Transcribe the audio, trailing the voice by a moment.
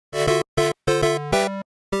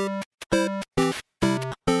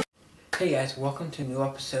Hey guys, welcome to a new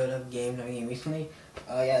episode of Games I Game Recently.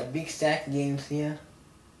 Yeah, a big stack of games here.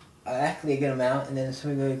 Actually a good amount, and then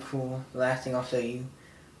something really cool. The last thing I'll show you.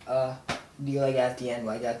 The deal I got at the end,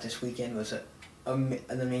 what I got this weekend was an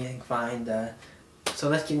amazing find. So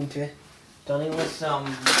let's get into it. Starting with some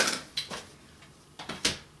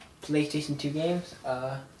PlayStation 2 games.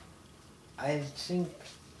 I think,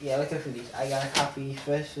 yeah, let's go through these. I got a copy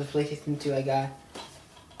first for the PlayStation 2. I got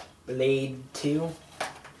Blade 2.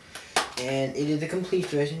 And it is a complete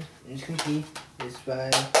version. It's complete. It's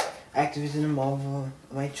by Activision and Marvel.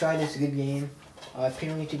 I might try this. A good game. I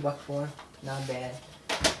paid only $2 for it. Not bad.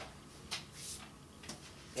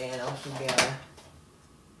 And also got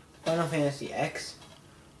Final Fantasy X.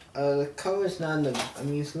 The cover is not the. I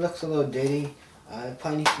mean, it looks a little dirty. It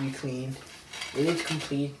probably needs to be cleaned. It is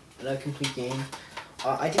complete. Another complete game.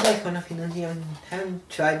 I did like Final Fantasy. I haven't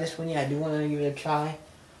tried this one yet. I do want to give it a try.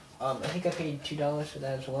 I think I paid $2 for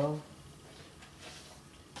that as well.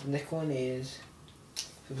 The next one is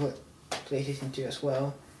for PlayStation 2 as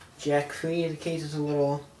well. Jak 3, the case is a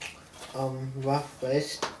little rough, but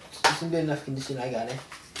it's in good enough condition. I got it.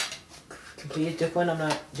 Completed this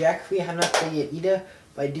one. Jak 3 I have not played it either,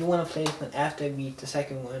 but I do want to play this one after I beat the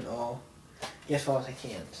second one, or as far as I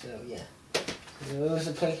can. So yeah. So those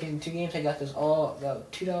are the PlayStation 2 games. I got this all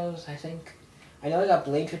about $2, I think. I know I got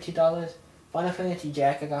Blade for $2. Final Fantasy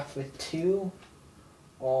Jak I got for $2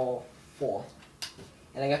 or $4.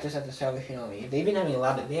 And I got this at the Salvation Army. They've been having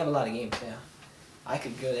they have a lot of games now. I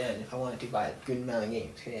could go there if I wanted to buy a good amount of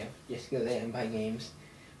games. Yeah, just go there and buy games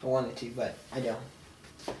if I wanted to, but I don't.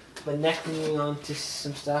 But next, moving on to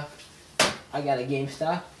some stuff. I got a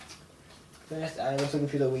GameStop. First, I was looking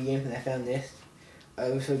through the Wii games and I found this.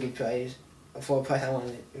 It was for a good price. For a price I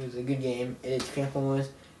wanted. It was a good game. It's Transformers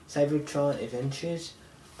Cybertron Adventures.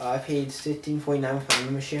 I paid $13.49 for a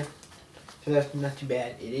membership, so that's not too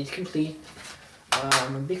bad. It is complete.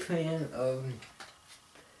 I'm a big fan of.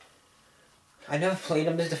 I never played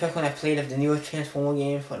them. This is the first one I played of the newer Transformer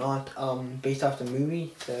games, but not based off the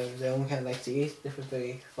movie. So their own kind of like series. This was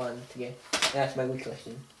very fun to get. And that's my Wii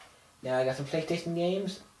collection. Now I got some PlayStation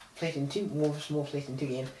games. PlayStation 2, more small PlayStation 2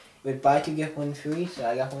 games. It would buy 2 get 1 free, so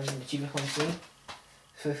I got one, the cheapest one free.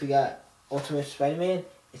 First we got Ultimate Spider-Man.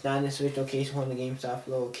 It's not in this original case, one of the GameStop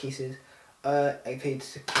little cases. I paid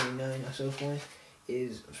 $6.49 or so for it.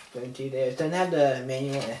 Is plenty there. It doesn't have the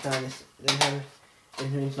manual, and it's not this, it doesn't have the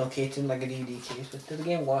original case in like a DVD case, but the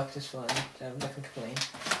game works, it's fun, so I'm not gonna complain.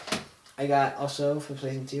 I got also for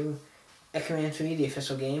PlayStation 2, X-Men 3, the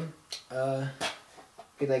official game.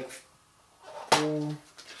 Paid like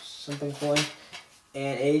something for it.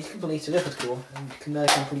 And it is complete, so this was cool. Another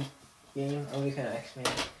complete game, only kind of X-Men.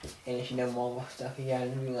 And if you know Marvel stuff, yeah, I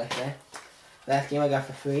didn't really like that. Last game I got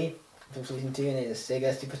for free from PlayStation 2, and it is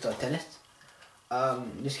Sega Superstar Tennis.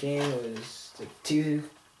 This game was like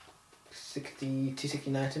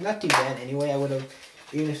 $269, so not too bad. Anyway, I would have,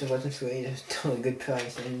 even if it wasn't free, it was still a good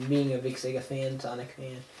price. And being a big Sega fan, Sonic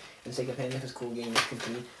fan, and Sega fan, this was a cool game to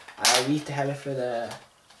complete. We used to have it for the, I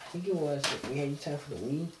think it was, we used to have it for the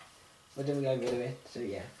Wii, but then we got rid of it, so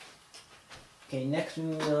yeah. Okay, next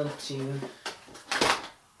moving on to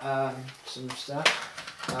some stuff.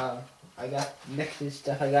 I got, next to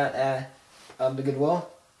stuff I got at the Goodwill.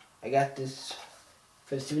 I got this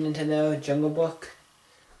for the Super Nintendo, Jungle Book.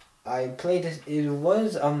 I played this, it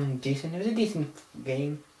was decent, it was a decent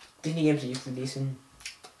game. Disney games are usually decent.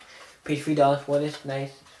 Paid $3 for this,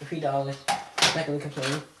 nice, for $3, not gonna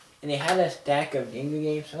complain. And they had a stack of Game Gear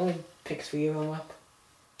games, so I only picked 3 of them up.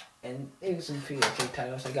 And it was some pretty okay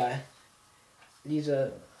titles I got. These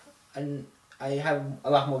are, and I have a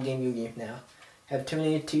lot more Game Gear games now. I have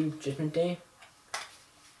Terminator 2 Judgment Day,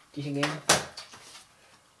 decent game.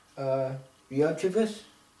 Road Troopers,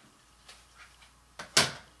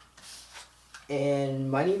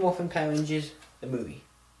 and Mighty Morphin Power Rangers, the movie.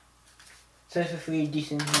 So that's for free,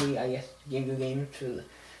 decently, I guess, Game Gear games. So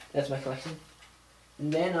that's my collection.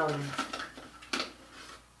 And then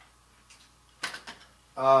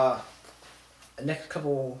the next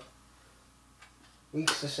couple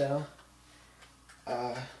weeks or so,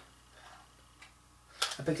 I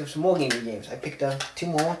picked up some more Game Gear games. I picked up 2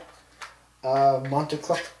 more.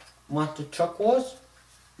 Monster Truck Wars,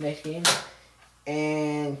 nice game,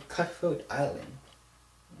 and Cutthroat Island.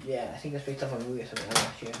 Yeah, I think that's based off a movie or something, I'm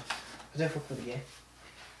not sure. I was there for the game.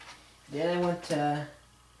 Then I went to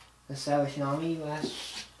the Salvation Army last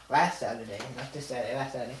Saturday, not this Saturday,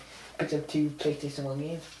 last Saturday. Picked up 2 PlayStation 1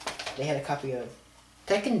 games. They had a copy of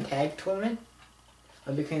Tekken Tag Tournament.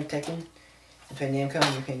 I'm a big fan of Tekken. I played Namco,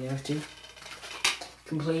 I'm a big fan of Namco too.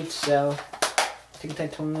 Complete, so Tekken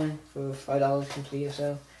Tag Tournament for $5 complete or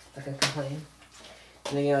so. Not gonna complain.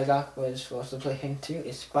 And the game I got was for us to play Hang 2.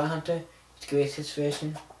 It's Spy Hunter. It's the greatest hits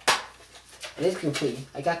version. It is complete.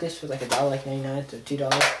 I got this for like $1.99 to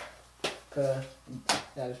 $2 per.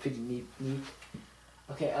 That was pretty neat.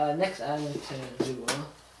 Okay, next I went to Google.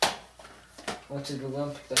 And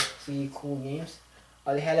picked up 3 cool games.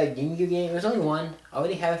 They had a GameCube game. It was only one. I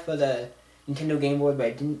already have it for the Nintendo Game Boy, but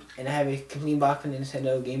I didn't. And I have a complete box for the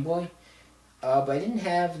Nintendo Game Boy. But I didn't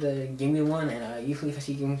have the GameCube one, and usually if I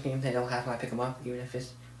see GameCube games, I don't have them. I pick them up, even if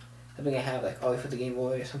it's something I have like always for the Game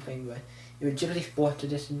Boy or something. But it was Ghibli Sports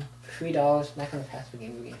Edition for $3. Not gonna pass the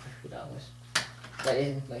GameCube game for $3. That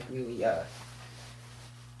isn't like really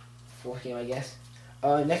fourth game, I guess.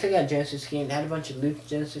 Next I got a Genesis game. They had a bunch of loot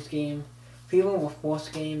Genesis games. 3 of them were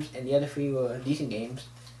forced games, and the other 3 were decent games.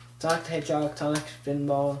 Sonic the Hedgehog, Sonic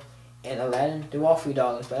Spinball, and Aladdin. They were all $3,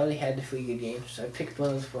 but I only had the 3 good games, so I picked one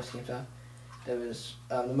of those forced games up. That was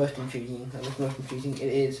the most intriguing. It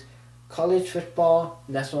is college football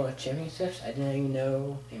national championships. I didn't even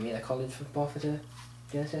know they made a college football for the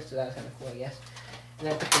Genesis, so that was kind of cool, I guess. And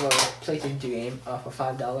I picked up a PlayStation 2 game for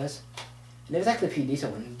 $5. And it was actually a pretty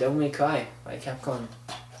decent one. Devil May Cry by Capcom.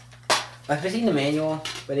 I've seen the manual,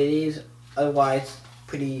 but it is otherwise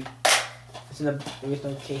pretty. It's in the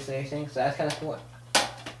original case and everything, so that's kind of cool.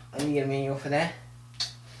 I need to get a manual for that.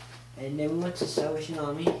 And then we went to Salvation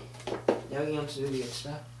Army. Now we're going to do the good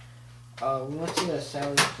stuff. We went to the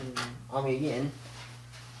Salvation Army again.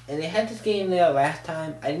 And they had this game there last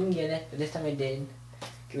time. I didn't get it, but this time I did.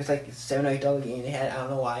 It was like a $7 or $8 game. They had, I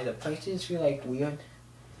don't know why, the prices feel like weird.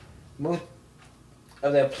 Most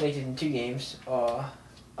of their PlayStation 2 games are,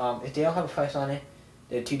 if they don't have a price on it,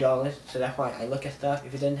 they're $2. So that's why I look at stuff.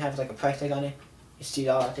 If it doesn't have like a price tag on it, it's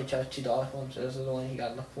 $2. They charge $2 for them. So those are the ones you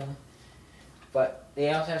gotta look for. But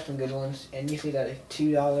they also have some good ones, and usually they're like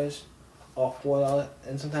 $2 or $4,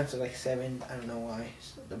 and sometimes they're like $7. I don't know why.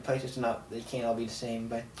 The prices are not, they can't all be the same,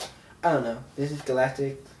 but I don't know. This is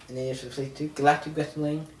Galactic, and it is for the PlayStation 2. Galactic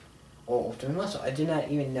Wrestling, or Ultimate Muscle. I did not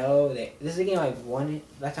even know that this is a game I wanted.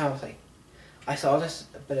 That time I was like, I saw this,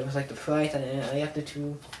 but it was like the price, and I got the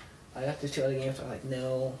two other games. So I was like,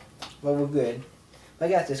 no, but we're good. But I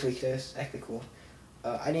got it this week, so it's actually cool.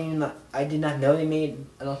 I did not know they made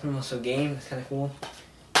an Ultimate Muscle game. It's kind of cool.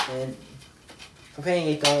 And for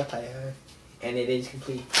paying $8 player, and it is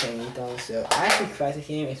complete paying $8. So I actually tried this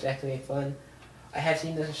game. It's actually fun. I have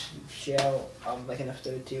seen this show like an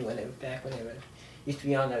episode or 2 when it was back when it used to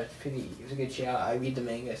be on. It was a good show. I read the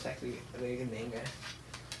manga. It's actually a very good manga.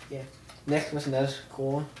 Yeah. Next was another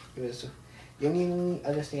cool. It was the only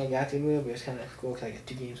other thing I got to do, but it was kind of cool because I got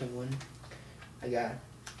 2 games in one. I got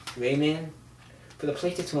Rayman for the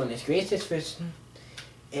PlayStation 1. It's greatest version,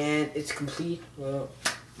 and it's complete. Well,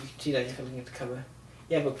 you can see that if I'm looking at the cover.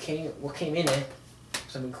 Yeah, but what came in it?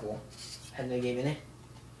 Something cool. Had no game in it.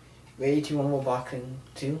 Ready to Rumble Boxing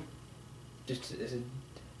 2. Just as a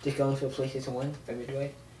disc only for PlayStation 1 by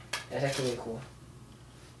Midway. That's actually really cool.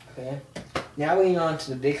 Okay. Now we're on to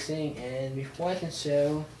the big thing, and before I can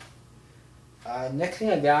show, next thing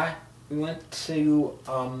I got, we were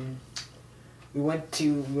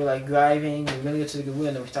like driving, we were gonna go to the Goodwill,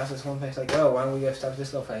 and then we stopped at this one place, like, oh, why don't we go stop at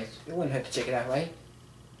this little place? We wouldn't have to check it out, right?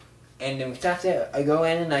 And then we stopped there, I go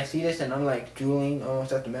in and I see this, and I'm like drooling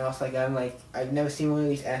almost at the mouth, like I'm like, I've never seen one of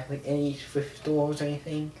these at like any thrift stores or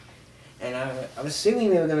anything. And I was assuming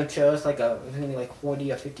they were gonna charge us like it was gonna be like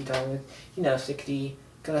 $40 or $50, you know, 60.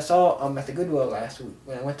 Cause I saw at the Goodwill last week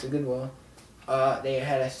when I went to the Goodwill, they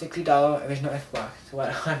had a $60 original Xbox. So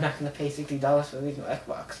I'm not gonna pay $60 for the original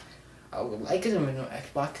Xbox. I would like an original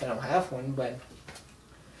Xbox. I don't have one, but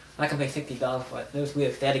I'm not gonna pay $60 for it. It was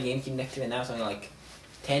weird. They had a GameCube next to it. Now it's only like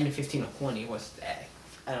 10 to 15 or 20. What's that?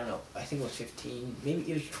 I don't know. I think it was 15.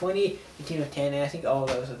 Maybe it was 20, 15 or 10. And I think all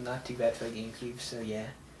of those are not too bad for a GameCube. So yeah.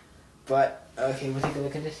 But okay, we'll take a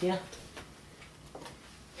look at this here.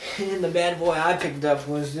 And the bad boy I picked up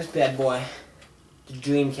was this bad boy, the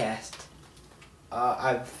Dreamcast.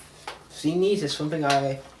 I've seen these. It's something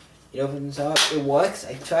it opens up. It works.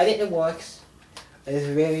 I tried it. It works. It's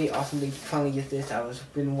very awesome to finally get this.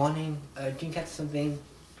 Been wanting a Dreamcast something.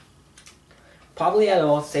 Probably out of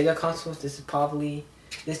all Sega consoles, this is probably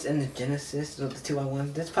this and the Genesis. Those are the 2 I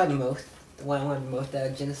want. This is probably the one I wanted most out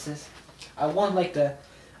of Genesis. I have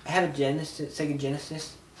a Sega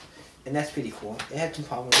Genesis. And that's pretty cool. It had some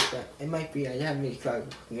problems, but it might be. I haven't really tried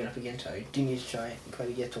hooking it up again, so I do need to try it and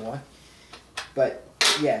probably get to one. But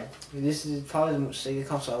yeah, this is probably the Sega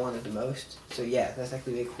console I wanted the most. So yeah, that's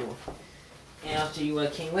actually really cool. And I'll tell you what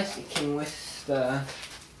it came with. It came with the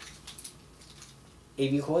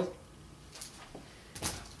AV cord,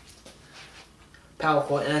 power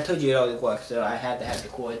cord, and I told you it already works, so I had to have the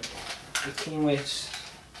cord. It came with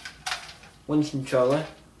one controller.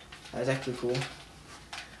 That's actually cool.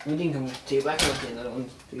 We didn't come with cheap. I can look at another one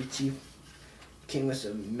pretty cheap. Came with a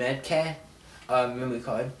Medcat memory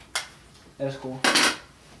card. That was cool.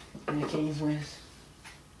 And it came with a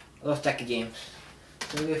little stack of games.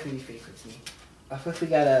 So we'll go through these pretty quickly. First we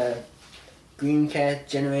got a Dreamcast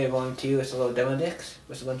Generator Volume 2. It's a little demo disc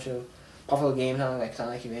with a bunch of popular games on it, like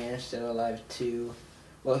Sonic Advance, Dead or Alive 2,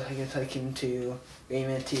 World Tycoon 2,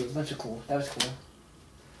 Rayman 2, a bunch of cool. That was cool.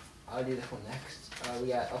 I'll do this one next. We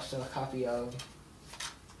got also a copy of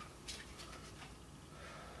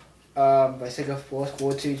by Sega Sports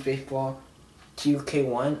World Series Baseball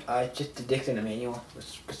 2K1. Just the disc and the manual.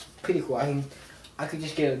 It's pretty cool. I could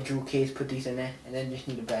just get a jewel case, put these in there, and then just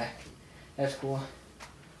need it back. That's cool.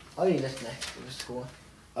 I'll do this next. It was cool.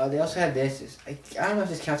 They also had this. I don't know if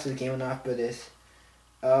this counts as a game or not, but it's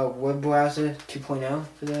web browser 2.0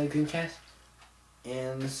 for the Dreamcast.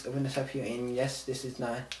 And let's open this up here. And yes, this is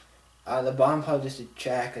not. The bottom part is just a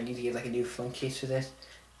track. I need to get like a new phone case for this.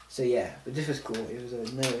 So yeah, but this was cool. It was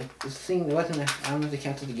this thing. It wasn't. I don't know if it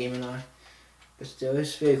counts as a game or not, but still, it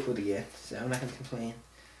was very cool to get. So I'm not gonna complain.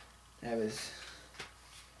 That was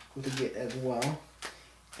cool to get as well.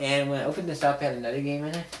 And when I opened this up, it had another game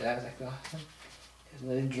in it. So that was actually awesome. There's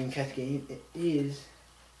another Dreamcast game. It is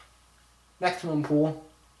Maximum Pool.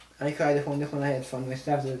 I tried this one. This one I had fun with.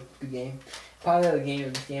 That was a good game. Probably the game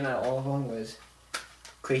of this game out of all of them was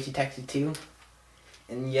Crazy Taxi 2.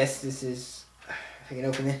 And yes, this is. If I can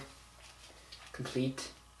open it.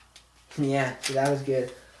 Complete. Yeah, so that was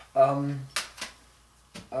good. For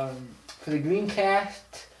the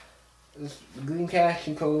Dreamcast,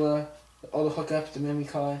 controller, all the hookups, the memory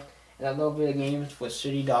card, and a little bit of games was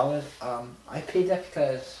 $30. I paid that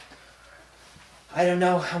because I don't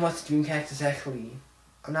know how much Dreamcast is actually.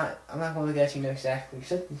 I'm not going to actually know exactly.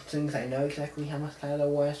 Certain things I know exactly how much Canada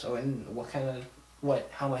was, or in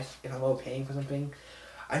how much if I'm overpaying for something.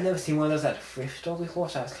 I've never seen one of those at a thrift store before,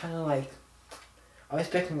 so I was kind of like, I was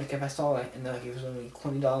expecting like if I saw like and like it was only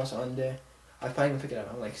 $20 under, I was probably gonna pick it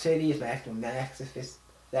up. I'm like, 30 is my actual max. If it's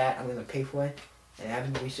that, I'm gonna pay for it. And it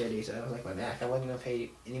happened to be 30, so that was like my max. I wasn't gonna pay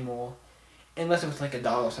any more, unless it was like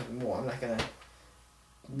 $1 or something more. I'm not gonna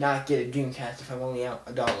not get a Dreamcast if I'm only out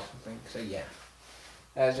 $1 or something. So yeah,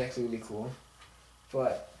 that was actually really cool.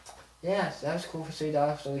 But yeah, so that was cool for $30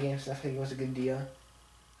 for all the games. I think it was a good deal.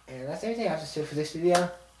 And that's everything I have to say for this video.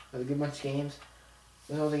 It was a good bunch of games.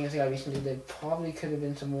 There's all the games I got recently. There probably could have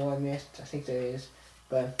been some more I missed. I think there is.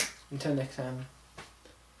 But until next time.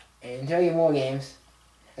 And until I get more games.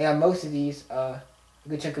 I got most of these. A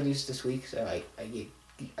good chunk of these this week. So I get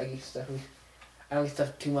stuff. I don't get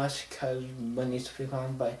stuff too much because money's free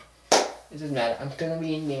on. But it doesn't matter. I'm still going to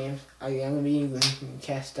be in games. I'm going to be in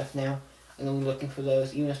Dreamcast stuff now. I'm going to be looking for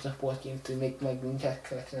those. Even if the sports games to make my Dreamcast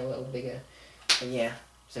collection a little bigger. And yeah.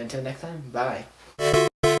 So until next time, bye.